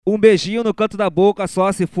Um beijinho no canto da boca,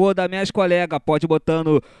 só se for da minhas colegas. Pode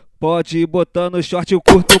ir botando short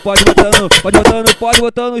curto, pode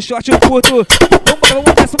botando short curto. Vamos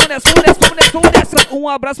nessa. Um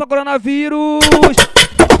abraço pra Coronavírus.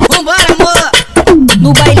 Vambora, amor.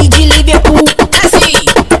 No baile de Liverpool, assim.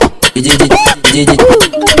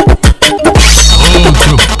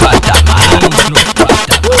 Outro patamar.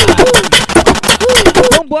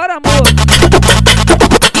 Vambora, amor.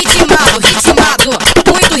 Ritmado,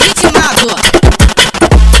 muito ritmado.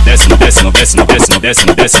 Desce novinha,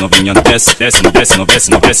 desce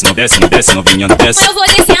novinha, desce. Eu vou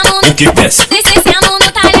descendo O que desce? descendo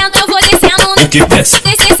no talento, eu vou descendo O que desce?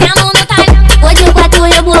 descendo no talento. Vou de 4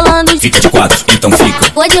 rebolando, Fica de 4, então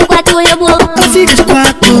fica. vou de 4 rebolando, Fica de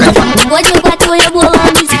 4. vou de 4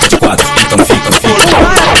 rebolando. Fica de 4, então fica.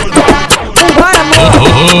 Vambora, amor.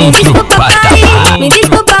 Outro patamar. Me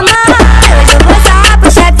desculpa, mãe, hoje eu vou sarrar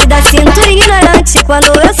pro chefe da cintura ignorante. Quando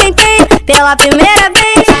eu sentei pela primeira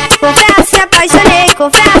vez, confesso e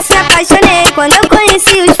apaixonei. Quando eu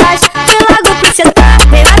conheci os fachos, fui logo pro setor.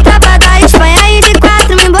 Veio a tropa da Espanha e de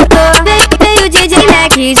 4 me botou. Veio o DJ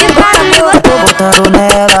Mac e de 4 me botou.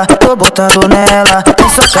 Tô botando nela, tem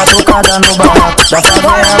sua catucada no barraco da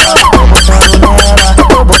favela.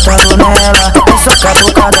 Tô botando nela, tem sua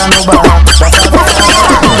catucada no barraco da favela.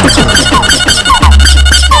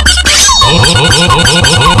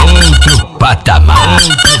 Outro patamar.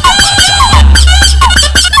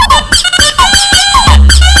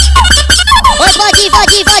 Oi, pode vir,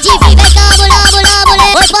 vem cá, mulher.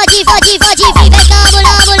 Oi, pode vir, vem cá,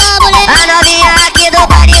 mulher. A novinha aqui do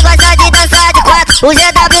baile gosta de dançar de 4. O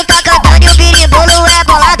GW tá cantando e o birimbolo é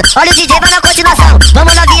bolado. Olha o DJ, vai na continuação.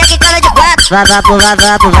 Vamos novinha que cana de 4.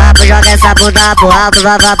 Vapo, joga essa bunda pro alto.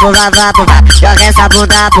 Vapo, joga essa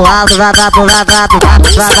bunda pro alto. Vapo,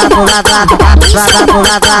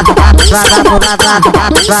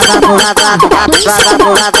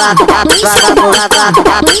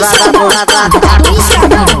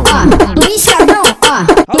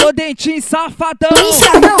 Alô, dentinho safadão.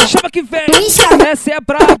 Iscadão. Chama que vem. Iscadão. Essa é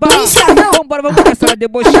braba. Iscadão. Vambora, vamos nessa.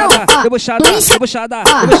 Debochada.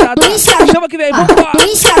 Chama que vem, vambora.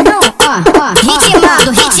 Ritmado,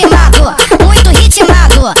 muito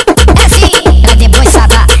ritmado. É assim, ela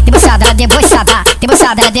debochada.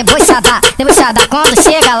 Quando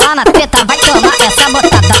chega lá na treta, vai tomar essa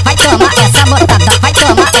botada, vai tomar essa botada, vai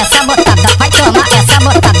tomar essa botada, vai tomar essa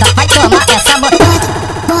botada, vai tomar essa botada.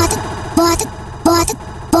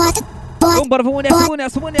 Vambora, vamos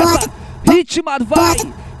nessa. Ritmado, vai.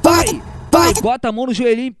 Bota a mão no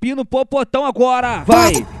joelhinho, empina o popotão agora.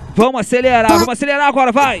 Vai, vamos acelerar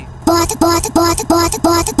agora, vai.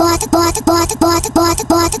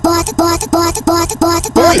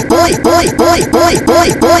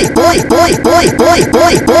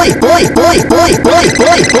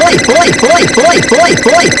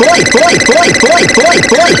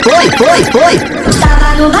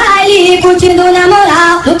 Tava no baile, curtindo na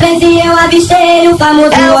moral. No prezinho eu avistei o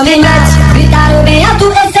famoso homem. Gritaram bem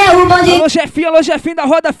alto, esse é o bonde. Alô, chefinho da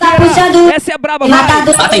roda feira. Essa é braba, vai.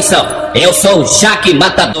 Atenção, eu sou o Jaque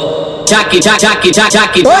Matador. Jaque.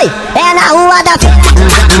 Oi, é na rua da feira.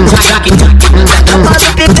 Jaque.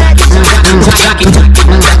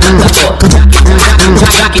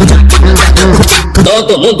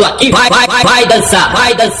 Todo mundo aqui vai dançar.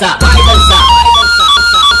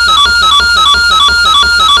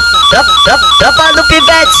 Tropa do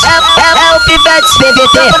pivete, é o pivete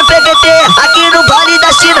PVT. Tropa do PVT, aqui no baile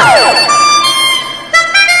da China.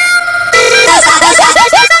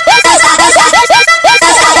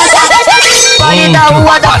 Baile da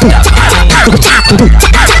rua da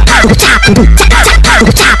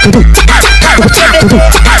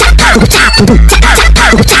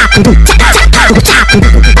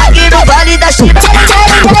aqui no baile da China.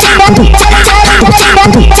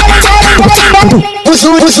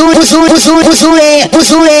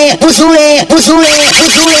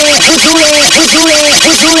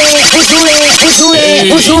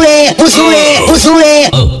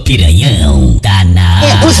 O piranhão tá na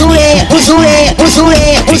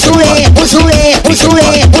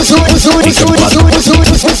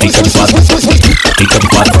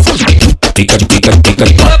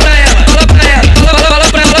Fala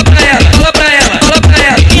pra ela.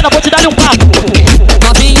 Menina, vou te dar um papo.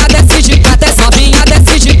 Novinha desce de cá,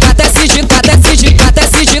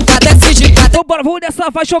 Vambora, vamos nessa,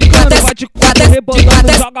 vai jogando. Vai de quatro,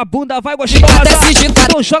 rebolando, joga a bunda, vai gostosa.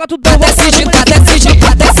 Então joga tudão, desce de cá, desce de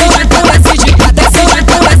cá.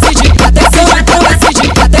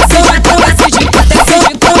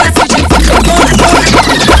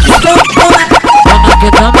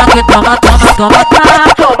 Toma,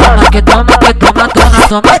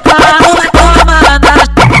 toma, vai tomar, toma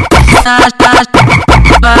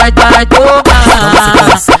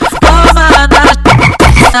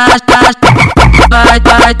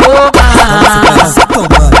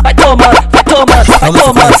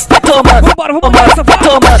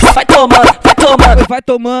vai tomar, vai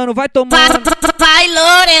tomar, Vambora, vai tomando. Vai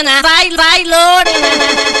Lorena, vai Lorena.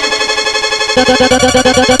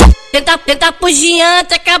 Tenta pro Giian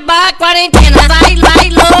te acabar a quarentena. Vai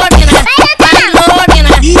Lorena,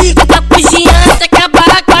 tenta pro Giian te acabar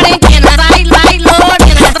a quarentena. Vai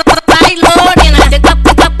Lorena, tenta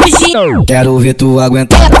pro Giian. Quero ver tu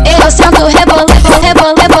aguentar. Eu sento rebolando. Eu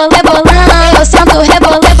sento rebolando. Eu sento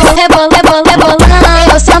rebolando.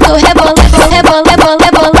 Eu sento rebolando.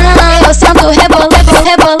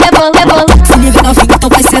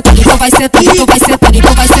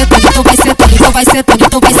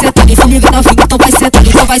 Se liga novinha, então vai sentando. Se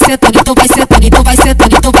liga novinha, então vai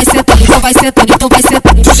sentando.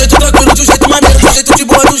 Do jeito tranquilo, do jeito maneiro, do jeito de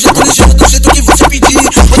boa, do jeito ligeiro, do jeito que você pedir, ou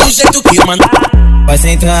do jeito que mandar. Vai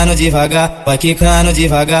sentando devagar, vai quicando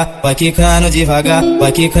devagar, vai quicando devagar,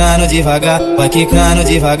 vai quicando devagar, vai quicando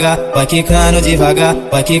devagar, vai quicando devagar,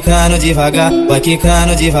 vai quicando devagar, vai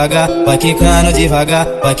quicando devagar, vai quicando devagar,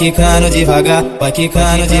 vai quicando devagar, vai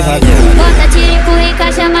quicando devagar. Bota tiro, empurra,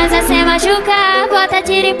 encaixa, mas sem machucar. Bota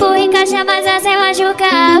tiro, empurra, encaixa, mas sem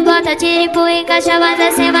machucar. Bota tiro, empurra, encaixa,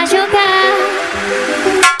 mas sem machucar.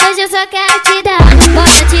 Hoje eu só quero te dar.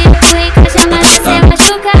 Bota tiro, empurra, encaixa, mas sem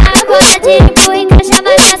machucar. Bota tiro, empurra, encaixa,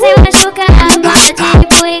 mas sem machucar. Bota tiro,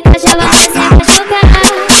 empurra, encaixa, mas sem machucar.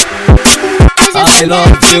 Hoje eu só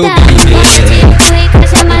quero te dar. Bota tiro, empurra,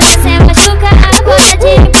 encaixa, mas sem machucar. Bota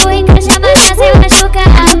tiro, empurra, encaixa, mas sem machucar.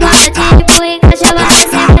 Bota tiro, empurra, encaixa, mas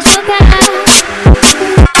sem machucar.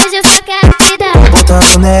 Hoje eu só quero te dar.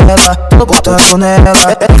 Tô botando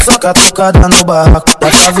nela, é só catucada no barraco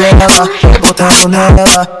da favela.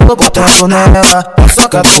 Tô botando nela, é só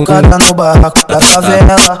catucada no barraco da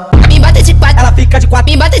favela. Me bate de quatro, ela fica de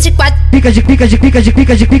quatro. Me bate de quatro.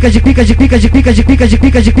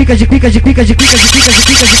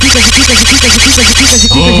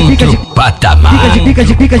 Outro patamar.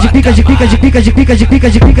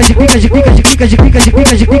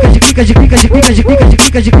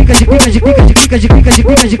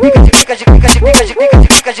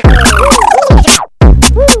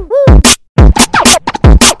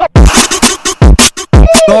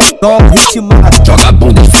 Joga a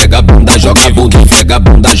bunda, esfrega a bunda, joga a bunda, esfrega a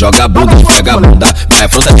bunda, joga a bunda, esfrega a bunda. Vai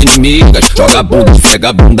afrontar as inimigas. Joga a bunda, esfrega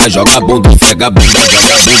a bunda, joga a bunda, esfrega a bunda, joga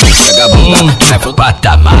a bunda, esfrega a bunda. Vai afrontar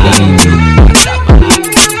patamar.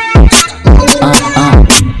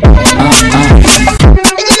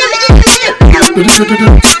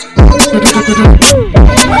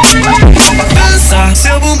 Dança,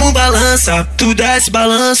 seu bumbum balança, tu desce,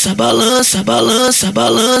 balança.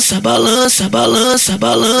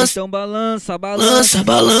 Então balança.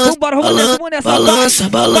 Vambora, vamos nessa.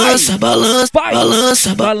 Vai.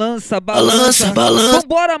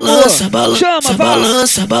 Vambora, amor. Chama, vai.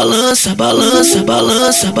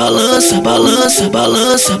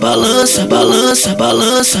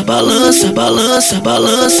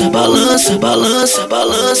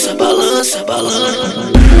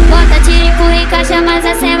 Bota tiro, empurra, encaixa, mas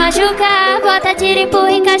sem machucar. Bota tiro,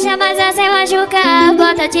 empurra, encaixa, mas sem machucar.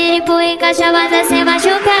 Bota tiro, empurra, encaixa, mas sem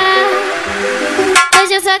machucar.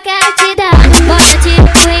 Hoje eu só quero te dar. Bota tiro,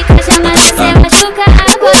 empurra, encaixa, mas sem machucar.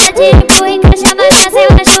 Bota tiro, empurra, encaixa, mas sem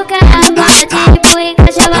machucar. Bota tiro, empurra,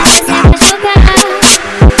 encaixa, mas sem machucar.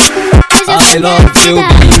 Hoje eu só quero te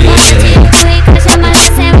dar. Bota tiro, empurra, encaixa, mas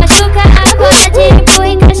sem machucar. Bota tiro, empurra,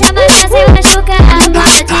 encaixa, mas sem machucar.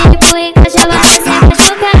 Bota tiro, empurra, encaixa, mas sem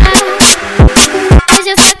machucar. Hoje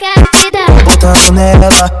eu só quero te dar.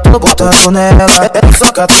 Tô botando nela, é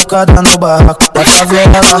só catucada no barraco da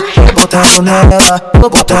favela. Tô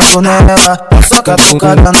botando nela, é só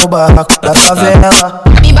catucada no barraco da favela.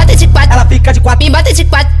 Me bate de quatro, ela fica de quatro. Me bate de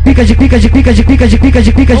quatro.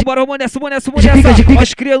 Vambora, vamos nessa.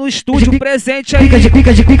 Nós cria no estúdio, presente aí.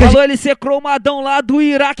 Alô, LC Cromadão lá do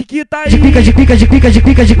Iraque que tá aí.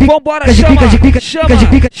 Vambora, chama.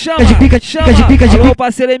 Alô,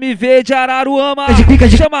 parceiro MV de Araruama.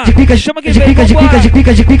 Chama que vem, vambora.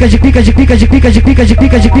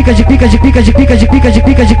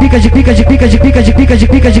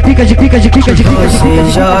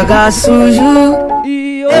 Você joga sujo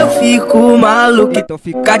E